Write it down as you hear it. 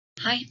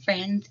Hi,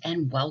 friends,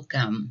 and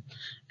welcome.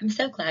 I'm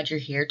so glad you're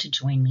here to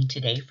join me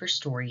today for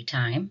story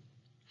time.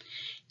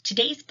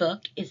 Today's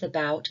book is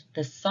about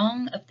the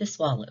Song of the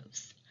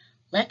Swallows.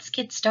 Let's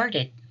get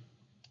started.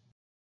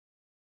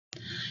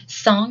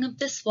 Song of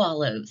the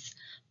Swallows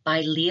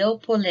by Leo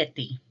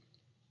Poletti.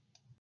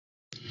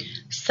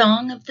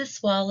 Song of the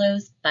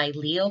Swallows by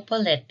Leo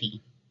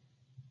Poletti.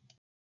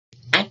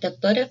 At the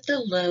foot of the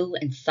low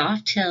and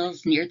soft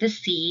hills near the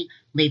sea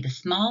lay the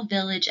small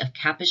village of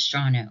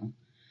Capistrano.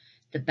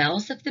 The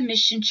bells of the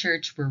mission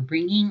church were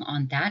ringing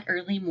on that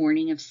early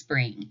morning of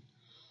spring.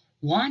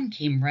 Juan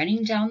came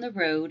running down the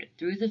road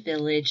through the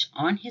village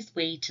on his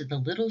way to the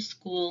little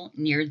school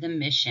near the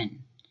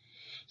mission.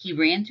 He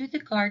ran through the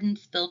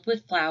gardens filled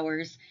with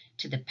flowers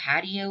to the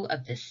patio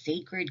of the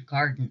sacred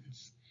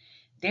gardens.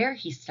 There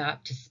he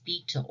stopped to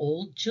speak to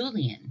old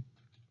Julian.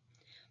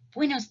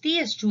 "Buenos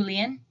dias,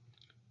 Julian."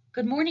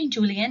 "Good morning,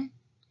 Julian."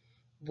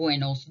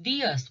 "Buenos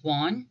dias,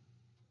 Juan."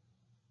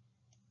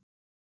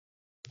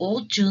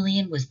 Old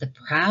Julian was the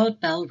proud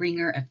bell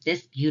ringer of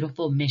this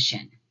beautiful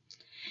mission.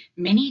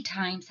 Many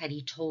times had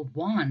he told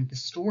Juan the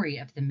story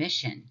of the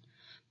mission,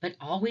 but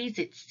always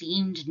it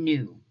seemed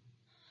new.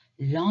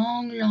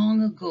 "Long,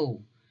 long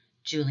ago,"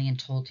 Julian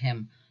told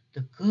him,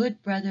 "the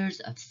good brothers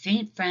of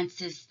St.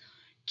 Francis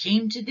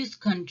came to this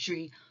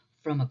country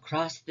from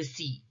across the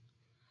sea.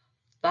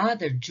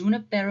 Father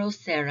Junipero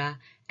Serra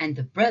and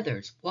the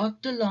brothers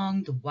walked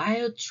along the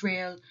wild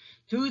trail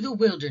through the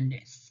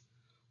wilderness.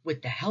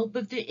 With the help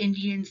of the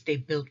Indians, they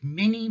built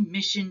many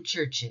mission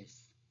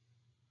churches."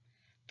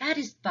 "That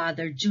is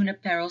Father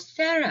Junipero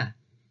Serra,"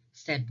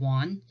 said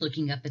Juan,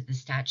 looking up at the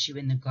statue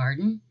in the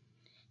garden.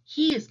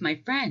 "He is my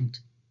friend."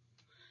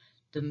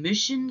 "The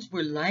missions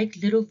were like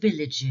little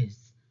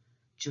villages,"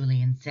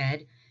 Julian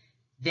said.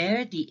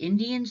 "There the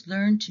Indians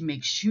learned to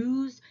make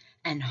shoes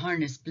and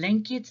harness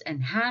blankets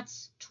and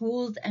hats,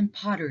 tools and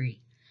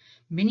pottery,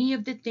 many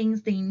of the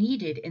things they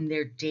needed in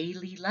their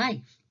daily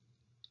life.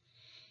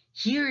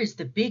 Here is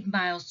the big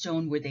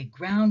milestone where they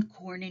ground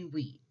corn and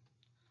wheat."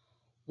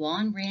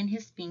 Juan ran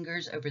his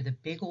fingers over the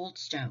big old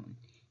stone.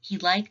 He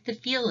liked the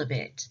feel of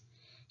it.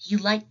 He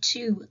liked,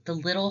 too, the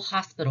little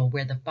hospital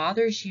where the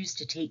fathers used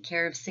to take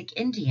care of sick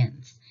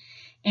Indians,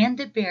 and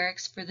the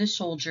barracks for the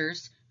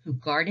soldiers who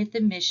guarded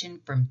the mission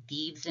from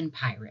thieves and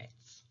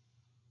pirates.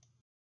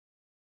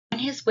 On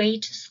his way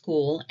to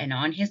school and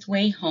on his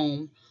way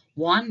home,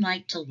 Juan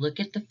liked to look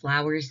at the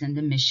flowers in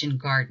the mission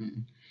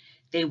garden.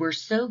 They were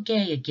so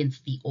gay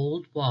against the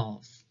old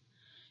walls.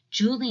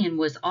 Julian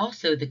was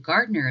also the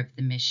gardener of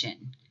the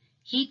mission.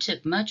 He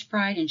took much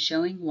pride in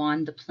showing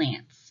Juan the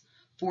plants,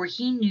 for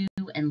he knew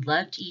and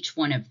loved each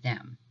one of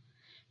them.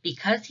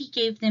 Because he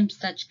gave them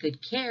such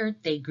good care,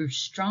 they grew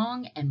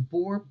strong and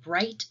bore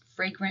bright,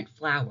 fragrant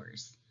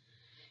flowers.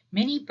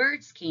 Many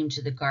birds came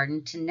to the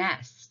garden to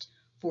nest,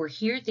 for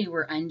here they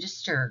were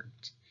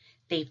undisturbed.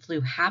 They flew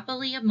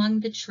happily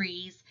among the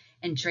trees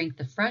and drank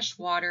the fresh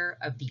water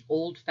of the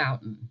old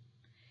fountain.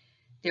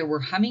 There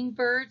were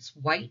hummingbirds,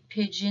 white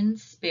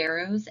pigeons,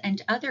 sparrows,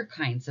 and other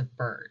kinds of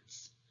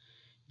birds.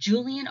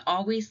 Julian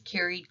always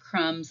carried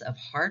crumbs of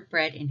hard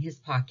bread in his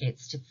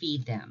pockets to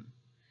feed them.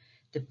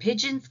 The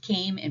pigeons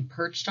came and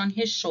perched on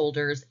his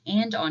shoulders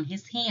and on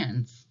his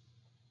hands.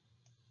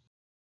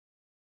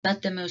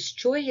 But the most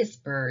joyous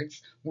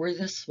birds were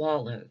the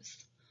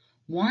swallows.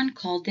 Juan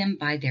called them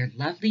by their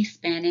lovely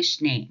Spanish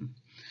name,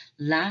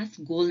 las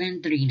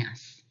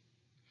golondrinas.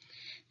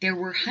 There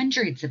were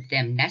hundreds of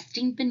them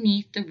nesting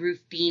beneath the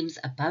roof beams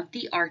above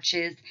the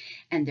arches,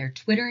 and their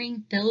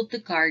twittering filled the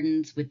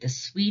gardens with the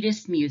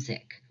sweetest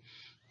music.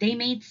 They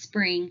made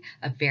spring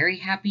a very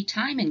happy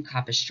time in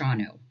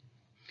Capistrano.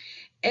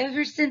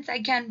 "Ever since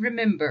I can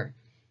remember,"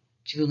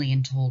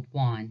 Julian told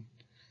Juan,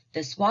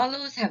 "the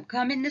swallows have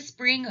come in the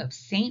spring of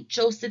St.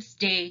 Joseph's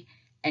Day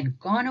and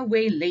gone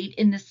away late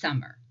in the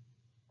summer."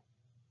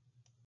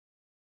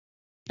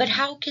 "But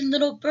how can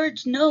little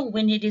birds know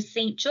when it is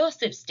St.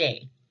 Joseph's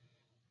Day?"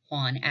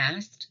 Juan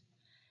asked.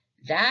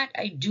 "That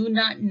I do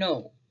not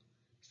know,"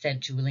 said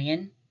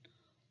Julian.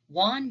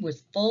 Juan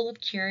was full of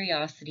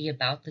curiosity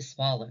about the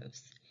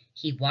swallows.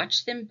 He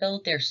watched them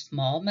build their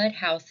small mud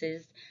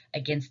houses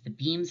against the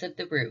beams of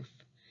the roof.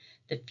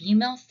 The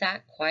female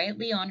sat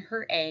quietly on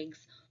her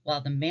eggs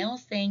while the male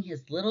sang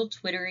his little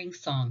twittering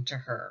song to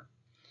her.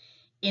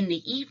 In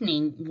the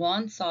evening,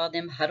 Juan saw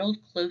them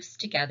huddled close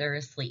together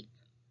asleep.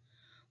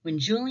 When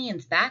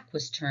Julian's back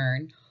was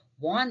turned,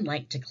 Juan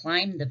liked to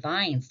climb the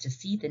vines to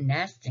see the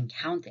nests and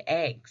count the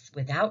eggs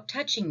without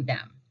touching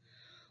them.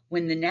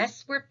 When the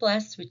nests were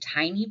blessed with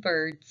tiny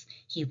birds,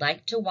 he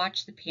liked to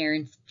watch the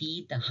parents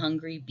feed the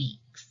hungry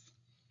beaks.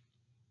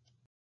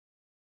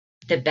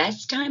 The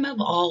best time of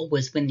all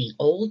was when the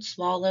old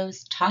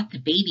swallows taught the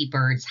baby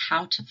birds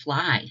how to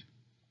fly.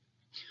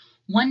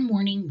 One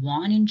morning,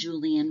 Juan and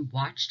Julian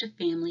watched a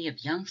family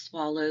of young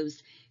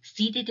swallows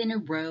seated in a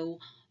row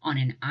on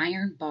an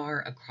iron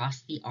bar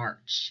across the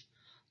arch.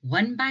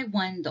 One by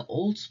one, the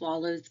old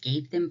swallows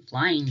gave them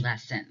flying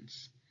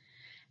lessons.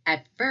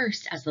 At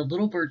first, as the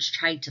little birds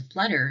tried to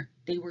flutter,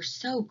 they were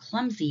so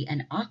clumsy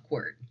and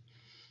awkward.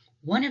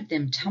 One of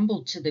them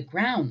tumbled to the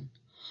ground.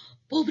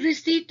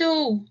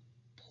 "Pobrecito!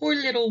 Poor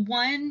little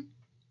one!"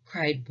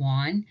 cried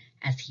Juan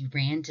as he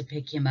ran to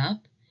pick him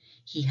up.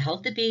 He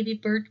held the baby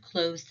bird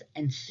close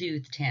and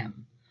soothed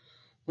him.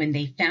 When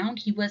they found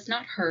he was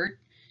not hurt,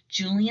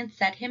 Julian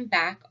set him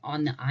back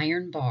on the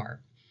iron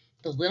bar.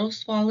 The little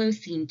swallow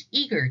seemed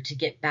eager to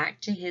get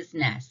back to his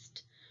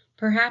nest.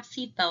 Perhaps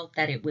he felt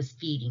that it was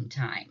feeding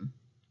time.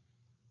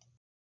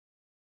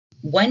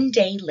 One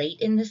day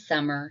late in the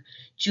summer,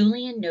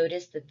 Julian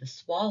noticed that the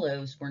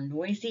swallows were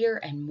noisier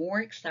and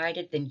more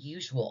excited than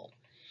usual.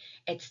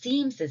 It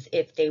seems as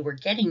if they were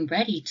getting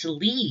ready to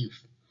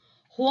leave.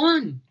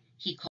 "Juan,"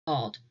 he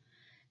called,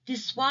 "the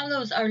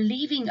swallows are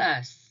leaving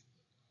us."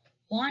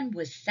 Juan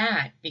was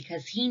sad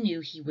because he knew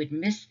he would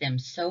miss them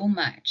so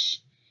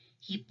much.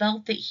 He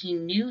felt that he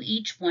knew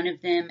each one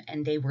of them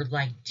and they were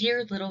like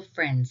dear little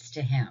friends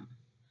to him.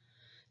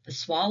 The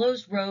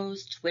swallows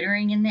rose,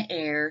 twittering in the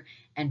air,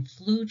 and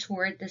flew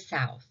toward the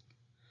south.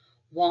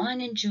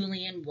 Juan and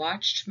Julian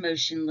watched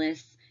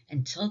motionless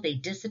until they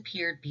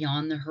disappeared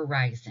beyond the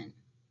horizon.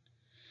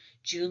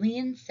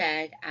 Julian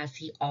said, as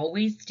he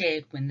always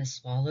did when the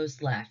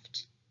swallows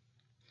left,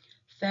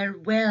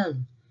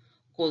 "Farewell,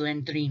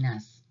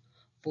 golondrinas.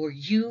 For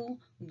you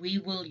we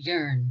will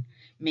yearn.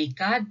 May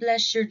God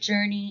bless your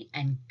journey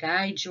and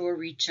guide your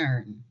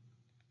return."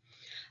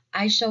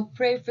 "I shall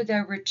pray for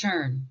their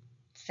return,"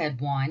 said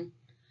Juan.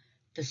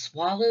 The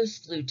swallows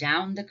flew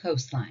down the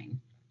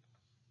coastline.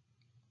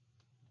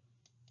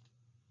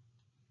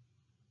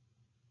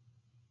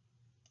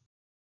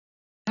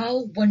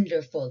 "How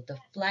wonderful the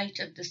flight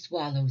of the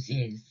swallows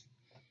is,"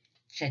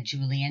 said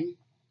Julian.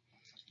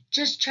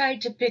 "Just try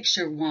to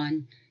picture,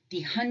 Juan,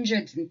 the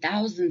hundreds and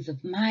thousands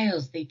of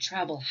miles they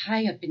travel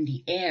high up in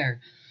the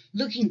air,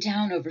 looking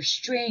down over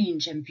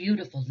strange and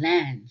beautiful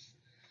lands.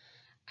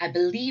 I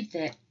believe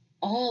that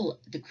all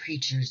the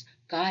creatures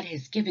God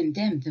has given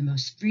them the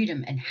most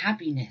freedom and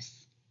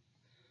happiness."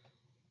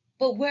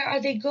 "But where are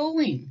they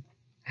going?"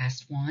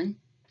 asked Juan.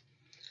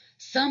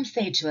 "Some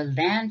say to a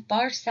land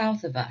far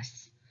south of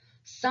us,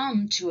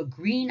 some to a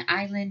green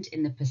island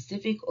in the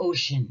Pacific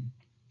Ocean,"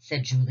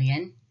 said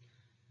Julian.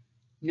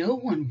 "No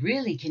one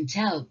really can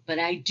tell, but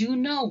I do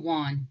know,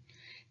 Juan,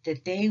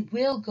 that they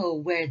will go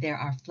where there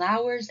are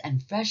flowers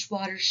and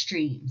freshwater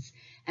streams,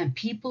 and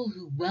people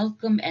who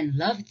welcome and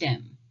love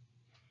them."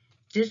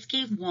 This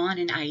gave Juan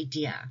an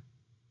idea.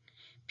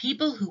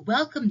 "People who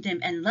welcome them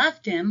and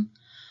love them?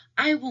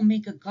 I will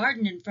make a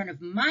garden in front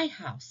of my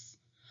house.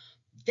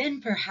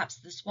 Then perhaps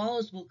the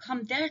swallows will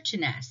come there to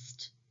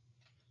nest."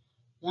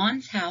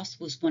 Juan's house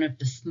was one of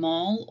the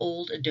small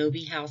old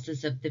adobe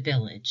houses of the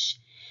village.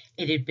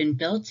 It had been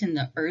built in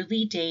the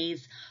early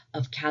days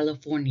of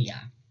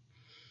California.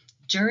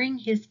 During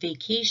his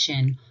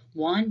vacation,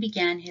 Juan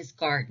began his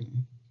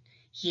garden.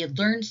 He had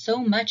learned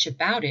so much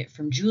about it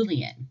from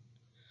Julian.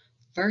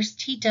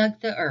 First he dug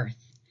the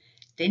earth.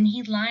 Then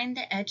he lined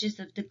the edges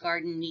of the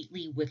garden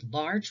neatly with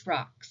large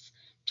rocks,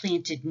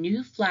 planted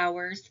new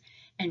flowers,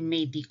 and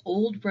made the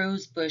old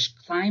rose bush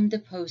climb the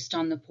post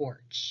on the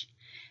porch.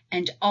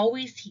 And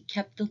always he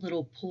kept the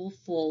little pool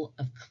full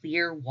of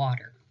clear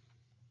water.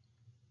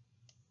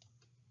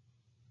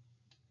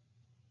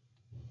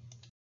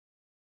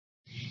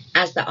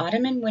 As the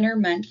autumn and winter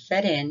months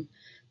set in,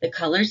 the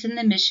colors in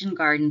the mission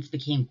gardens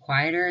became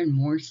quieter and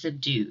more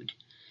subdued.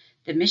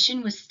 The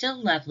mission was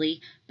still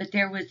lovely, but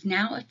there was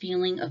now a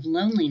feeling of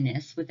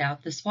loneliness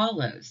without the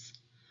swallows.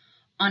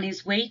 On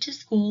his way to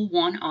school,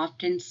 Juan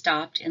often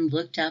stopped and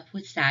looked up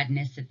with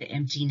sadness at the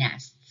empty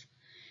nests.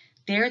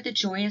 There the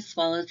joyous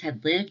swallows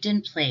had lived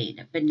and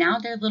played, but now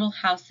their little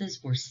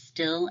houses were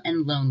still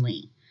and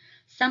lonely.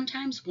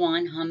 Sometimes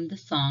Juan hummed the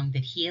song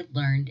that he had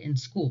learned in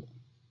school.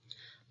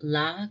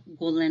 La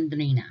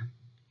golondrina.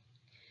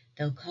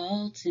 They'll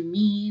call to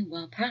me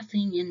while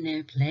passing in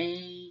their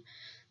play.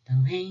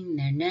 They'll hang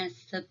their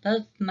nests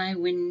above my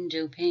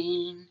window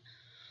pane.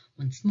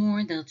 Once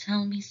more they'll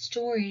tell me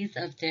stories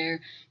of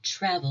their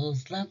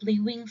travels. Lovely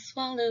winged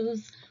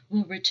swallows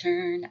will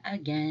return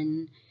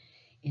again.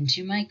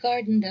 Into my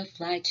garden they'll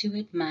fly to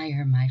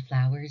admire my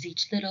flowers.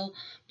 Each little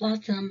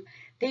blossom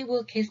they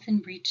will kiss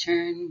and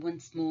return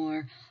once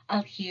more.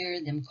 I'll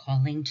hear them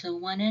calling to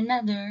one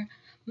another.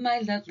 My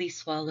lovely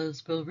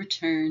swallows will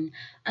return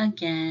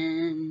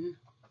again.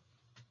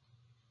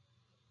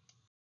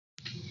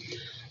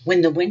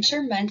 When the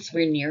winter months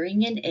were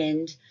nearing an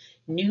end,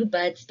 new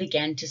buds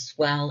began to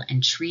swell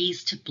and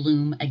trees to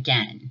bloom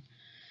again.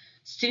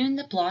 Soon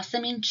the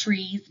blossoming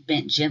trees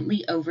bent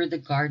gently over the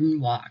garden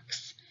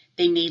walks.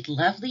 They made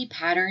lovely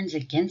patterns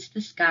against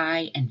the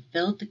sky and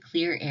filled the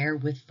clear air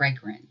with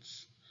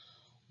fragrance.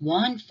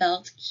 Juan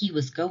felt he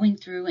was going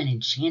through an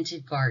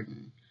enchanted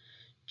garden.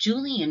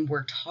 Julian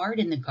worked hard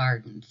in the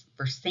gardens,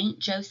 for St.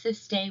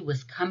 Joseph's Day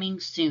was coming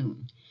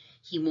soon.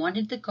 He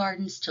wanted the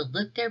gardens to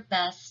look their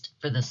best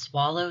for the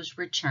swallows'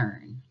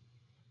 return.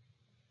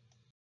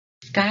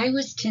 The sky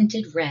was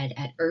tinted red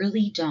at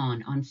early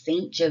dawn on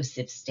St.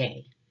 Joseph's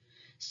Day.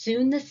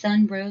 Soon the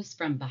sun rose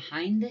from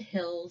behind the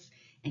hills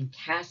and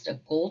cast a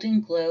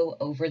golden glow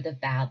over the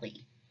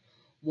valley.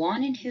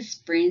 Juan and his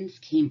friends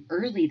came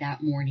early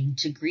that morning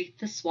to greet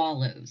the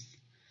swallows.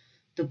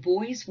 The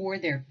boys wore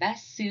their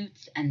best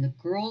suits and the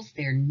girls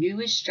their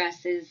newest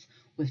dresses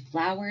with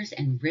flowers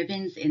and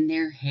ribbons in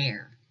their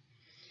hair.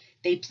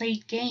 They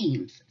played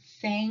games,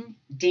 sang,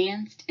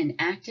 danced, and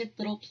acted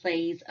little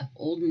plays of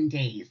olden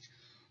days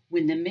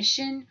when the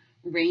mission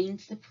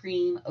reigned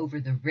supreme over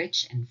the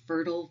rich and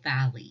fertile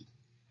valley.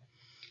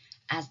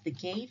 As the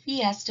gay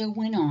fiesta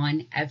went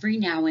on, every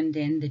now and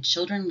then the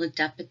children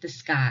looked up at the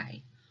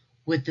sky.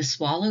 Would the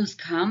swallows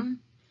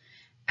come?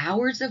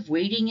 Hours of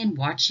waiting and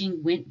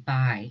watching went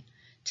by.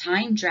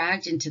 Time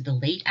dragged into the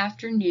late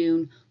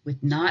afternoon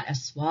with not a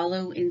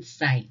swallow in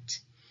sight.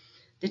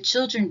 The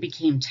children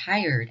became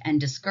tired and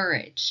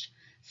discouraged.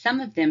 Some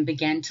of them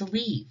began to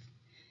leave.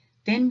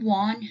 Then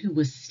Juan, who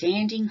was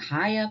standing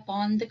high up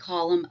on the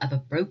column of a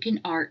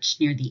broken arch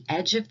near the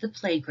edge of the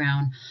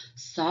playground,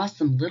 saw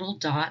some little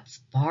dots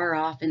far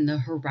off in the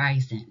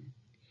horizon.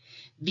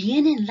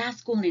 "Vienen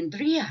las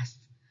golondrinas!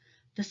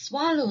 The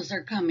swallows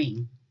are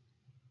coming!"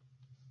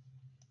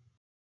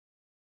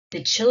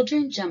 The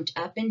children jumped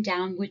up and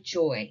down with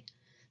joy.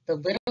 The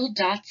little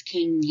dots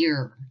came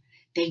nearer.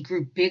 They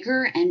grew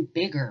bigger and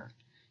bigger.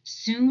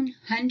 Soon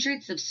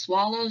hundreds of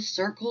swallows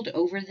circled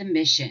over the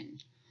mission.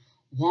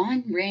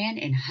 Juan ran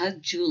and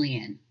hugged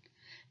Julian.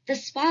 "The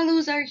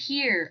swallows are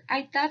here.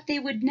 I thought they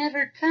would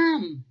never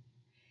come."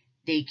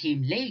 "They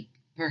came late.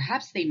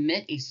 Perhaps they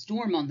met a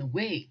storm on the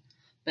way.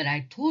 But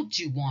I told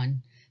you,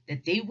 Juan,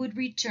 that they would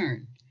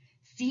return.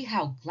 See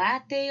how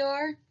glad they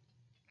are."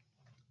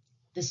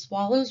 The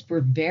swallows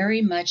were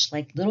very much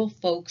like little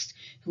folks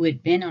who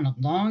had been on a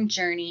long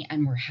journey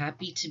and were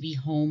happy to be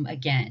home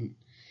again.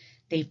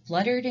 They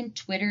fluttered and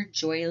twittered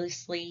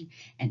joyously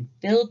and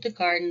filled the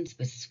gardens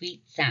with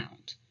sweet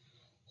sound.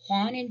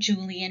 Juan and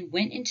Julian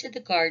went into the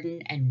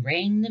garden and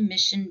rang the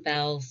mission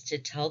bells to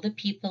tell the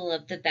people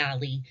of the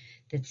valley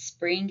that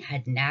spring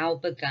had now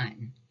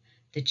begun.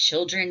 The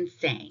children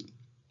sang.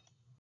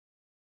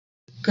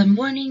 "Good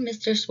morning,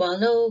 Mr.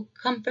 Swallow,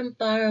 come from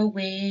far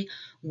away.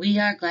 We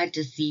are glad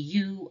to see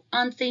you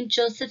on St.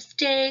 Joseph's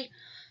Day.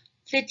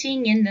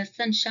 Flitting in the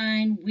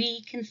sunshine,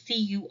 we can see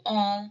you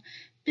all,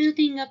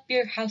 building up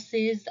your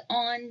houses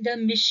on the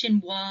mission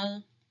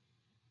wall."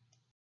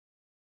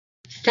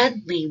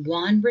 Suddenly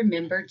Juan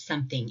remembered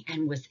something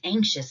and was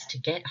anxious to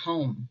get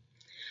home.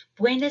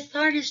 "Buenas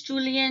tardes,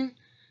 Julian."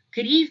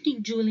 "Good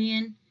evening,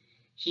 Julian,"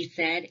 he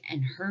said,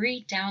 and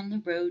hurried down the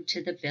road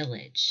to the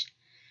village.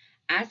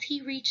 As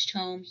he reached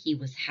home, he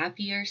was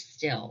happier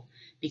still,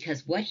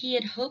 because what he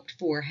had hoped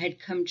for had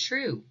come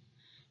true.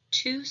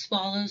 2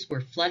 swallows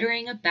were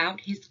fluttering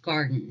about his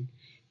garden.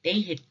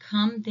 They had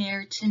come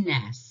there to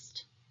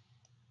nest.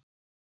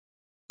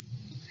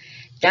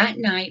 That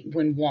night,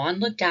 when Juan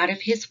looked out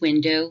of his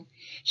window,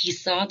 he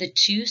saw the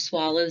 2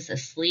 swallows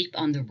asleep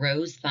on the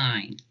rose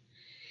vine.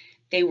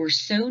 They were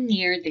so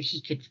near that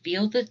he could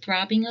feel the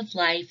throbbing of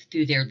life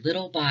through their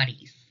little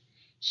bodies.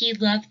 He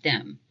loved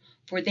them,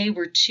 for they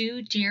were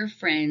 2 dear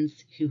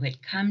friends who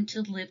had come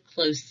to live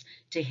close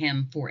to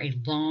him for a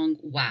long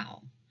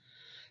while.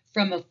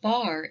 From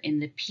afar, in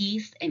the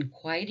peace and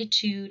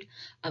quietude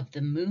of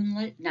the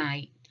moonlit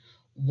night,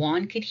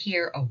 Juan could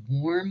hear a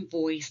warm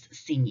voice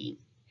singing.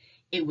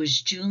 It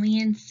was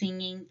Julian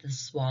singing the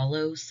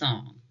swallow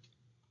song.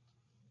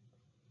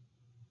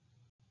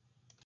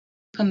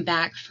 Welcome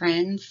back,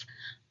 friends.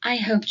 I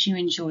hope you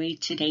enjoyed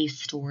today's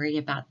story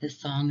about the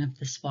Song of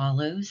the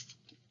Swallows.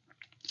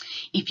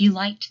 If you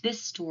liked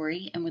this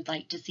story and would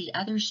like to see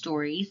other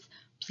stories,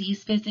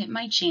 please visit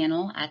my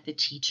channel at The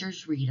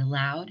Teachers Read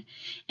Aloud,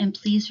 and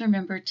please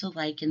remember to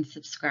like and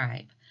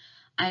subscribe.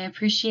 I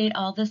appreciate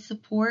all the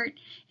support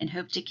and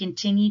hope to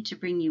continue to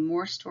bring you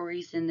more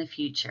stories in the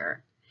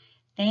future.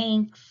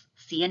 Thanks.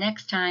 See you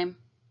next time.